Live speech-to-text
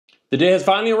The day has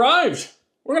finally arrived.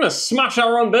 We're gonna smash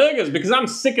our own burgers because I'm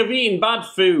sick of eating bad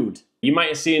food. You might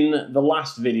have seen the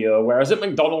last video where I was at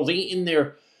McDonald's eating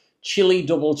their chili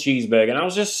double cheeseburger and I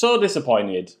was just so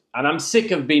disappointed. And I'm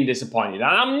sick of being disappointed. And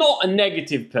I'm not a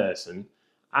negative person.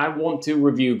 I want to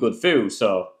review good food,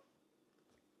 so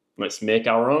let's make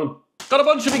our own. Got a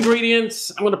bunch of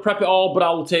ingredients. I'm gonna prep it all, but I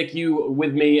will take you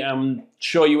with me and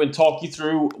show you and talk you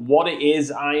through what it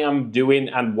is I am doing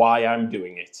and why I'm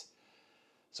doing it.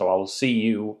 So I will see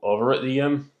you over at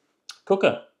the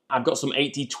cooker. I've got some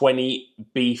 80-20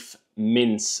 beef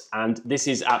mince, and this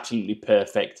is absolutely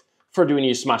perfect for doing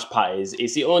your smashed patties.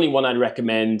 It's the only one I'd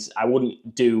recommend. I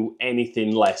wouldn't do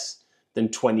anything less than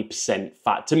 20%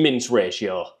 fat to mince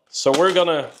ratio. So we're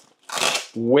gonna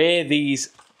weigh these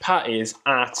patties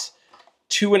at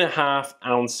 2.5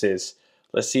 ounces.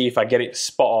 Let's see if I get it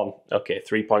spot on. Okay,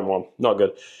 3.1, not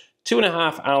good.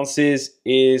 2.5 ounces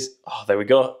is, oh, there we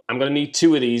go. I'm gonna need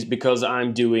 2 of these because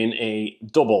I'm doing a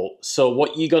double. So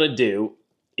what you're gonna do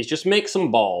is just make some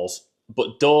balls,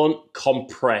 but don't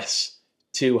compress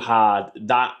too hard.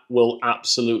 That will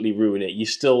absolutely ruin it. You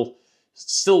still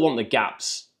want the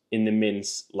gaps in the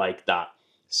mince like that.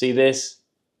 See this?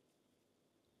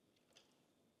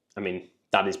 I mean,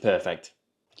 that is perfect.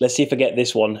 Let's see if I get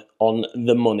this one on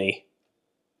the money.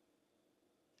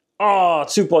 Oh,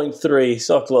 2.3,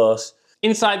 so close.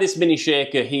 Inside this mini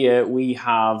shaker here, we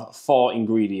have 4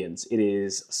 ingredients. It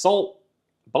is salt,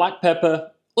 black pepper,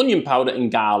 onion powder,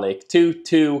 and garlic.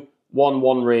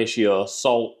 2-2-1-1 ratio,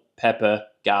 salt, pepper,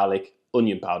 garlic,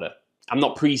 onion powder. I'm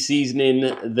not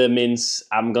pre-seasoning the mince.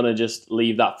 I'm gonna just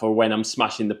leave that for when I'm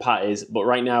smashing the patties. But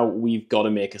right now, we've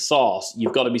gotta make a sauce.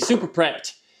 You've gotta be super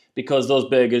prepped because those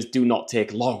burgers do not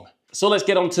take long. So let's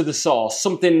get on to the sauce.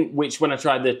 Something which, when I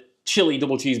tried the chili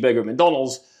double cheeseburger at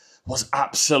McDonald's, was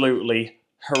absolutely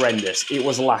horrendous. It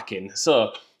was lacking.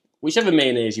 So whichever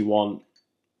mayonnaise you want,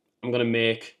 I'm gonna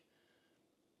make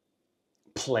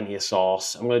plenty of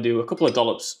sauce. I'm gonna do a couple of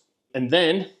dollops and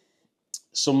then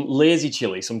some lazy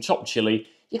chili, some chopped chili.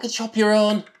 You can chop your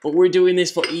own, but we're doing this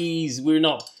for ease. We're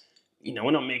not,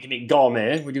 we're not making it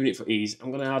gourmet. We're doing it for ease.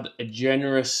 I'm gonna add a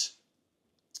generous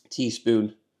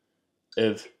teaspoon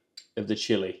of the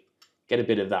chili. Get a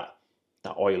bit of that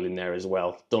oil in there as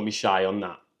well. Don't be shy on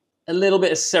that. A little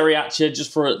bit of sriracha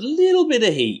just for a little bit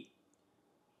of heat.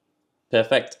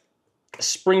 Perfect. A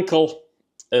sprinkle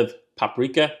of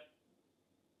paprika.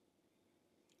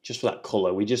 Just for that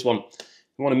color. We want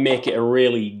to make it a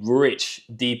really rich,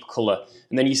 deep color.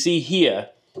 And then you see here,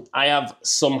 I have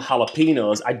some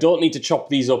jalapenos. I don't need to chop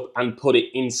these up and put it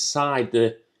inside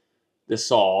the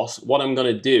sauce. What I'm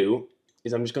gonna do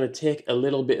is I'm just gonna take a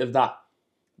little bit of that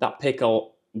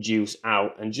pickle juice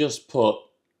out and just put,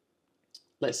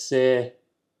 let's say,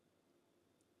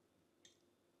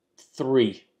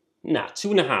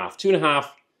 2.5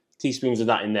 teaspoons of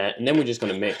that in there, and then we're just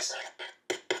gonna mix.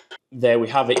 There we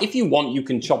have it. If you want, you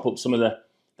can chop up some of the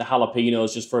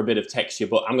jalapenos just for a bit of texture,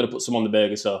 but I'm gonna put some on the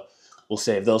burger, so we'll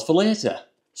save those for later.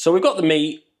 So we've got the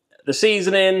meat, the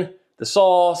seasoning, the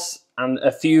sauce, and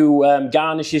a few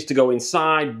garnishes to go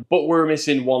inside, but we're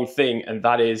missing one thing, and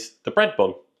that is the bread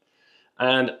bun.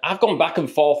 And I've gone back and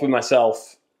forth with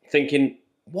myself thinking,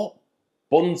 what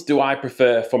buns do I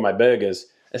prefer for my burgers?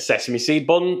 A sesame seed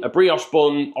bun, a brioche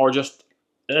bun, or just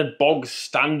a bog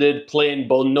standard plain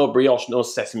bun, no brioche, no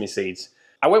sesame seeds.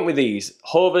 I went with these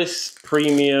Hovis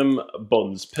premium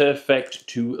buns, perfect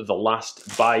to the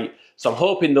last bite. So I'm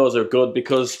hoping those are good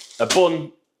because a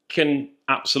bun can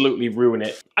absolutely ruin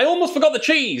it. I almost forgot the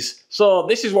cheese. So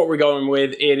this is what we're going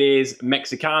with. It is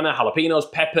Mexicana,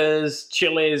 jalapenos, peppers,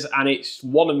 chilies, and it's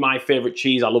one of my favorite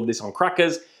cheese. I love this on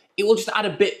crackers. It will just add a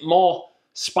bit more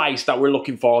spice that we're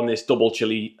looking for on this double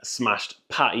chili smashed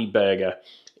patty burger.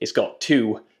 It's got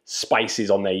 2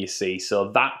 spices on there, you see.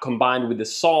 So that combined with the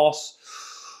sauce,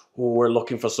 we're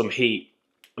looking for some heat.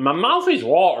 And my mouth is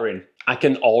watering. I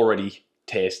can already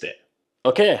taste it.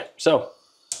 Okay, so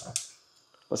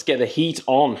let's get the heat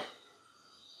on.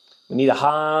 We need a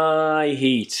high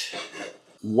heat.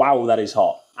 Wow, that is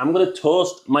hot. I'm gonna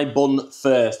toast my bun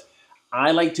first.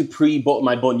 I like to pre-butter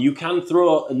my bun. You can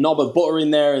throw a knob of butter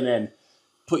in there and then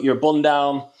put your bun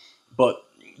down, but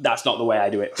that's not the way I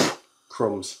do it.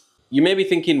 Crumbs. You may be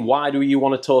thinking, why do you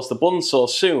want to toast the bun so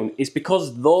soon? It's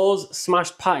because those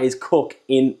smashed patties cook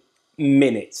in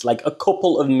minutes, like a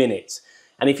couple of minutes.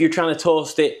 And if you're trying to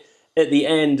toast it at the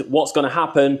end, what's gonna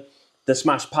happen? The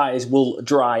smashed patties will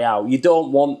dry out. You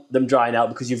don't want them drying out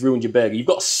because you've ruined your burger. You've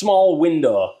got a small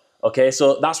window, okay?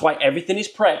 So that's why everything is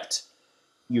prepped.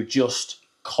 You're just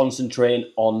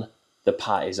concentrating on the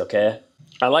patties, okay?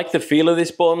 I like the feel of this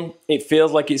bun. It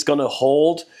feels like it's gonna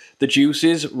hold the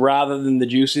juices rather than the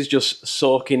juices just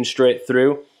soaking straight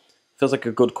through. Feels like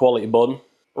a good quality bun.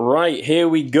 Right, here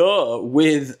we go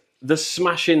with the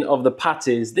smashing of the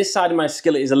patties. This side of my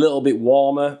skillet is a little bit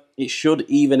warmer. It should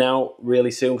even out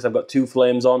really soon because I've got 2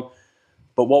 flames on.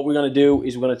 But what we're gonna do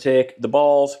is we're gonna take the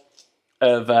balls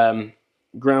of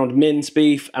ground mince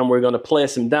beef and we're gonna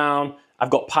place them down.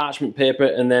 I've got parchment paper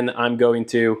and then I'm going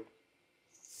to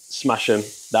smash them.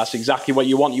 That's exactly what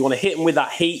you want. You want to hit them with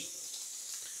that heat,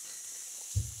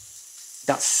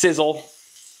 that sizzle.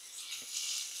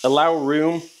 Allow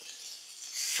room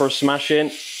for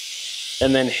smashing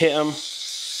and then hit them.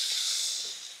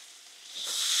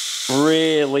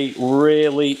 Really,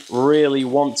 really, really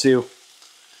want to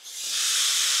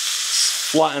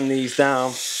flatten these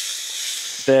down.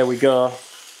 There we go.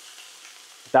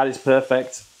 That is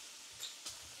perfect.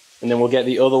 And then we'll get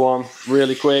the other one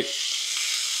really quick.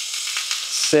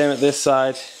 Same at this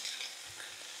side.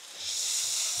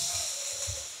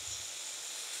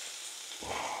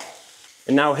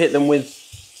 And now hit them with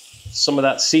some of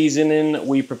that seasoning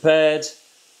we prepared.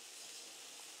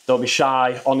 Don't be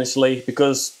shy, honestly,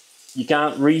 because you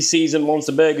can't re-season once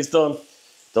the burger's done.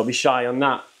 Don't be shy on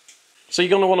that. So you're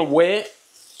gonna wanna wait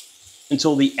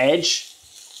until the edge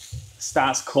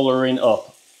starts coloring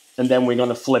up, and then we're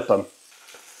gonna flip them.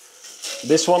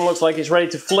 This one looks like it's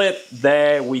ready to flip.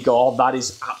 There we go. That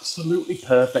is absolutely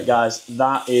perfect, guys.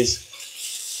 That is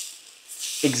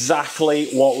exactly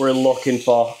what we're looking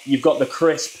for. You've got the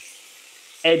crisp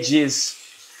edges.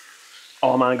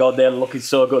 Oh my God, they're looking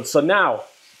so good. So now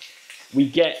we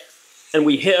get and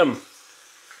we hit them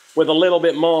with a little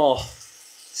bit more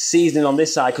seasoning on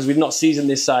this side because we've not seasoned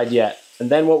this side yet.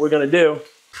 And then what we're gonna do,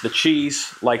 the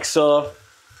cheese like so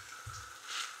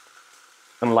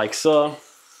and like so.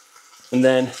 And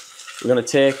then we're gonna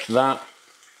take that,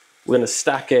 we're gonna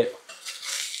stack it,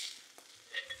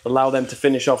 allow them to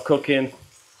finish off cooking.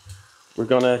 We're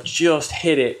gonna just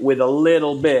hit it with a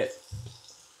little bit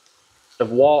of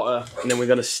water and then we're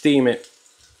gonna steam it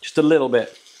just a little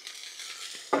bit.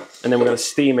 And then we're gonna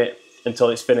steam it until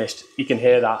it's finished. You can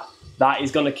hear that. That is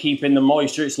gonna keep in the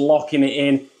moisture, it's locking it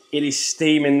in. It is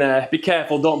steaming there. Be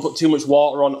careful, don't put too much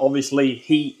water on. Obviously,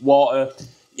 heat, water,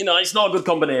 you know, it's not a good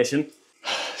combination.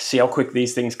 See how quick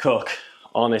these things cook,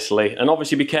 honestly. And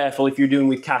obviously be careful if you're doing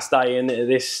with cast iron,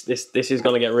 this is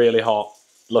gonna get really hot.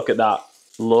 Look at that.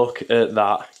 Look at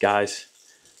that, guys.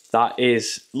 That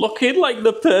is looking like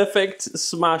the perfect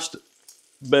smashed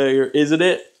burger, isn't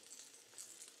it?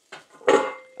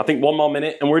 I think 1 more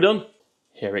minute and we're done.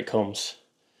 Here it comes.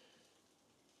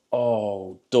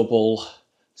 Oh, double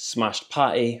smashed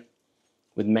patty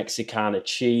with Mexicana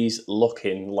cheese,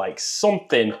 looking like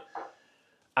something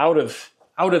out of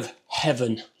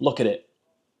heaven. Look at it.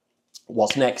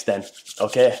 What's next then?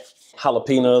 Okay,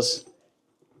 jalapenos.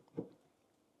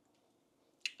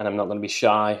 And I'm not gonna be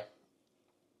shy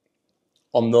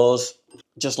on those.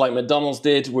 Just like McDonald's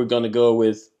did, we're gonna go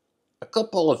with a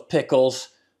couple of pickles.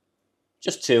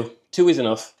 Just 2. 2 is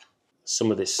enough. Some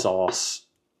of this sauce.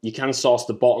 You can sauce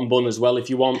the bottom bun as well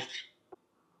if you want.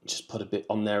 Just put a bit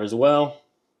on there as well.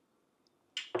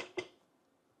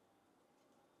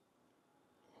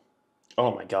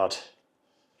 Oh my God.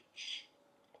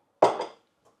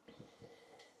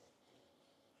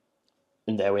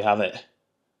 And there we have it.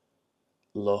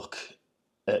 Look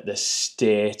at the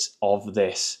state of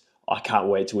this. I can't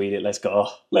wait to eat it. Let's go.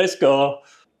 Let's go.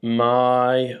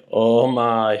 My, oh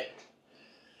my.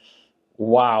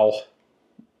 Wow.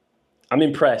 I'm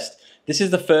impressed. This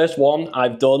is the first one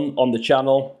I've done on the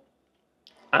channel.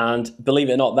 And believe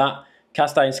it or not, that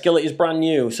cast iron skillet is brand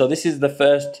new. So this is the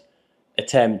first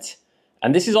attempt.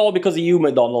 And this is all because of you,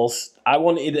 McDonald's. I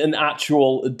wanted an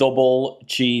actual double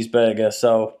cheeseburger.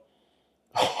 So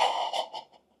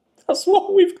that's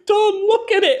what we've done.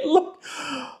 Look at it. Look.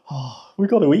 Oh, we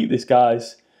got to eat this,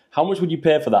 guys. How much would you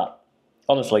pay for that?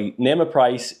 Honestly, name a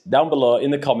price down below in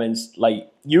the comments.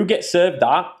 Like, you get served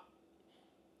that.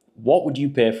 What would you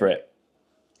pay for it?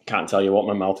 Can't tell you what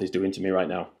my mouth is doing to me right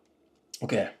now.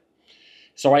 Okay.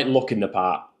 It's all right looking the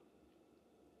part.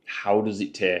 How does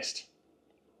it taste?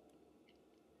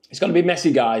 It's going to be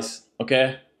messy, guys.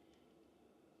 Okay?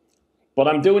 But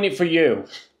I'm doing it for you.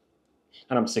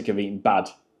 And I'm sick of eating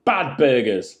bad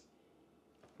burgers.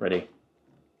 Ready?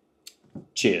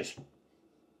 Cheers.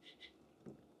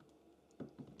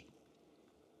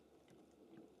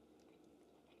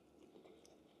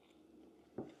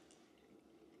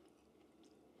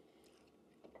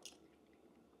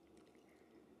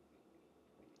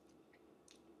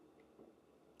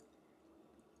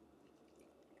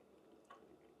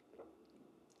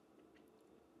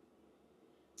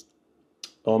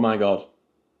 Oh my God.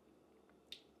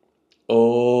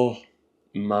 Oh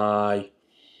my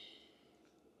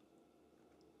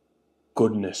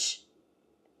goodness.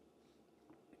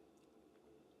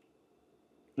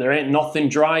 There ain't nothing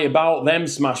dry about them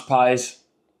smash pies.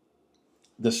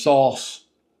 The sauce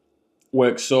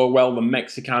works so well, the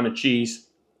Mexicana cheese.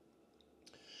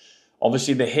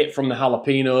 Obviously the hit from the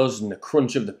jalapenos and the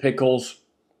crunch of the pickles.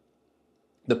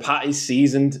 The patty's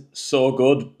seasoned so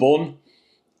good. Bun,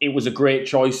 it was a great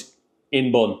choice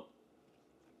in bun.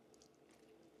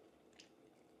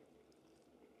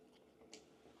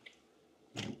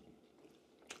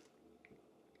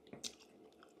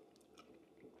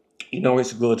 You know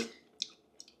it's good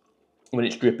when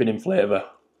it's dripping in flavour.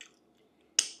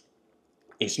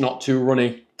 It's not too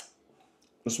runny.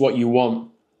 That's what you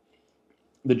want.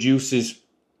 The juices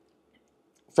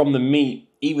from the meat,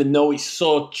 even though it's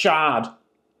so charred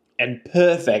and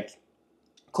perfect,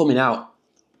 coming out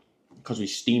because we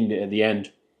steamed it at the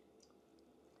end.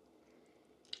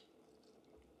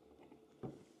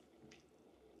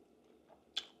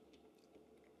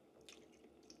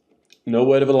 No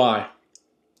word of a lie.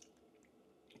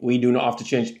 We do not have to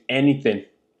change anything.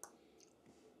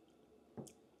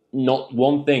 Not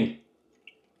one thing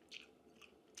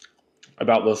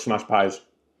about those smash pies.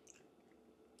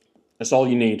 That's all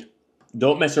you need.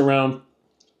 Don't mess around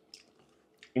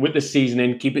with the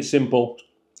seasoning. Keep it simple.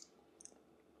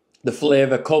 The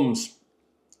flavour comes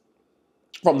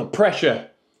from the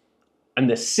pressure and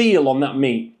the seal on that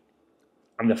meat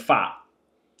and the fat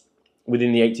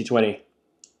within the 80-20.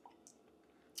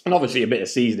 And obviously a bit of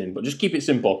seasoning, but just keep it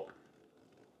simple.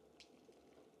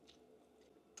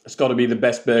 It's got to be the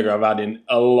best burger I've had in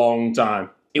a long time.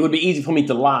 It would be easy for me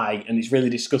to lie, and it's really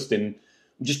disgusting.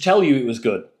 Just tell you it was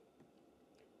good.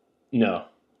 No.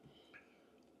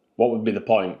 What would be the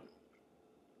point?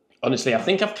 Honestly, I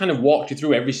think I've kind of walked you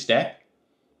through every step.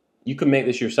 You can make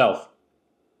this yourself.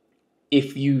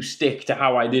 If you stick to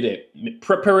how I did it.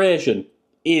 Preparation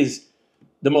is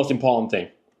the most important thing.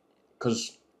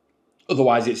 Because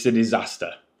otherwise it's a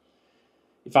disaster.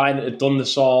 If I had done the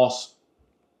sauce,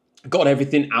 got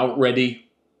everything out ready,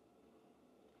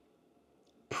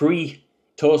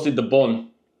 pre-toasted the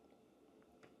bun,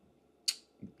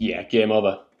 yeah, game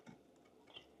over.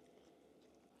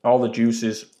 All the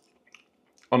juices,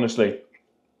 honestly,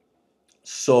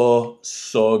 so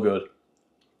good.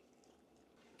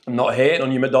 I'm not hating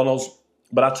on you, McDonald's,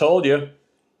 but I told you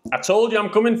I'm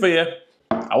coming for you.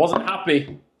 I wasn't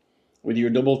happy with your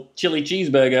double chili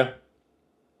cheeseburger.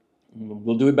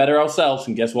 We'll do it better ourselves,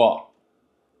 and guess what?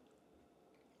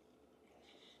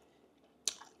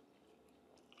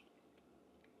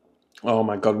 Oh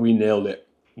my God, we nailed it.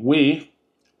 We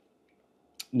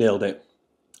nailed it.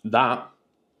 That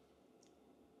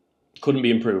couldn't be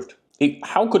improved.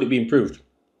 How could it be improved?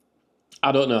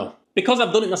 I don't know. Because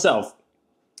I've done it myself,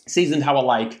 seasoned how I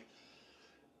like,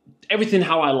 everything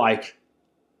how I like.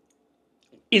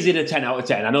 Is it a 10 out of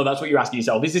 10? I know that's what you're asking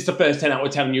yourself. Is this the first 10 out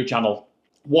of 10 on your channel?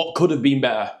 What could have been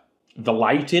better? The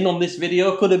lighting on this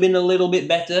video could have been a little bit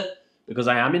better because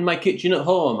I am in my kitchen at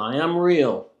home. I am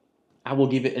real. I will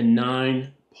give it a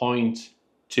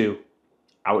 9.2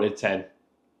 out of 10.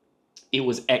 It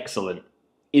was excellent.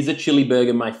 Is a chili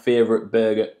burger my favorite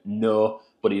burger? No,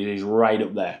 but it is right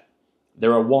up there.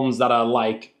 There are ones that I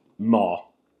like more.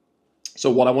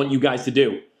 So what I want you guys to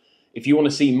do, if you want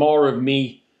to see more of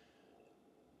me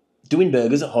doing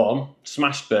burgers at home,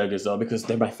 smashed burgers though, because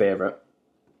they're my favorite,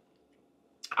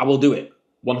 I will do it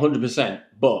 100%.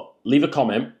 But leave a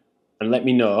comment and let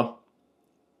me know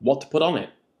what to put on it.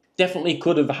 Definitely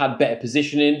could have had better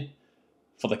positioning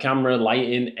for the camera,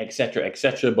 lighting, etc.,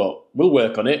 etc., but we'll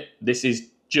work on it. This is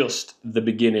just the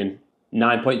beginning.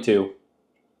 9.2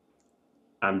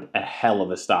 and a hell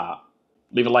of a start.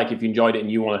 Leave a like if you enjoyed it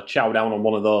and you want to chow down on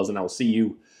one of those, and I'll see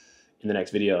you in the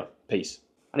next video. Peace.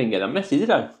 I didn't get that messy, did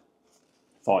I?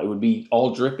 Thought it would be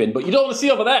all dripping, but you don't want to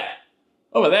see over there.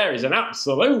 Over there is an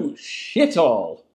absolute shithole.